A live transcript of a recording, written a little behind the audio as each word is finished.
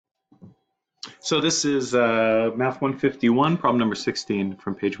So this is Math 151, problem number 16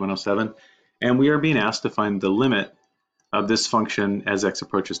 from page 107, and we are being asked to find the limit of this function as x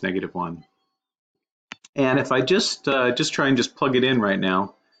approaches -1. And if I just try and just plug it in right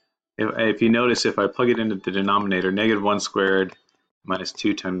now, if you notice, if I plug it into the denominator, -1 squared minus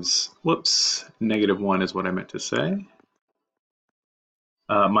 2 times, whoops, -1 is what I meant to say,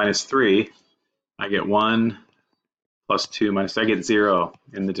 minus 3, I get 1 plus 2 minus, I get 0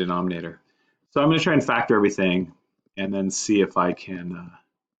 in the denominator. So I'm going to try and factor everything and then see if I can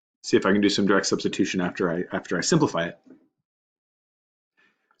do some direct substitution after I simplify it.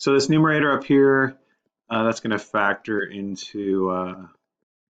 So this numerator up here, that's going to factor into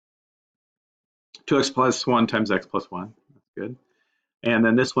 2x plus 1 times x plus 1. That's good. And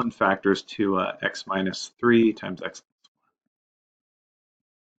then this one factors to x minus 3 times x.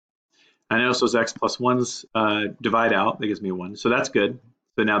 I notice those x plus 1s divide out. That gives me 1. So that's good.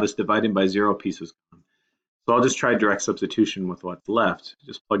 So now this dividing by 0 piece is gone. So I'll just try direct substitution with what's left.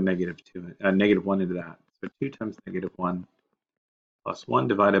 Just plug -1 into that. So 2 times -1 plus 1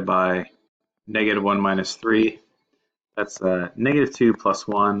 divided by -1 minus 3. That's -2 plus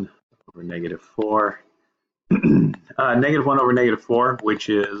 1 over -4. -1 over -4, which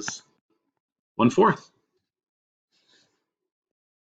is 1/4.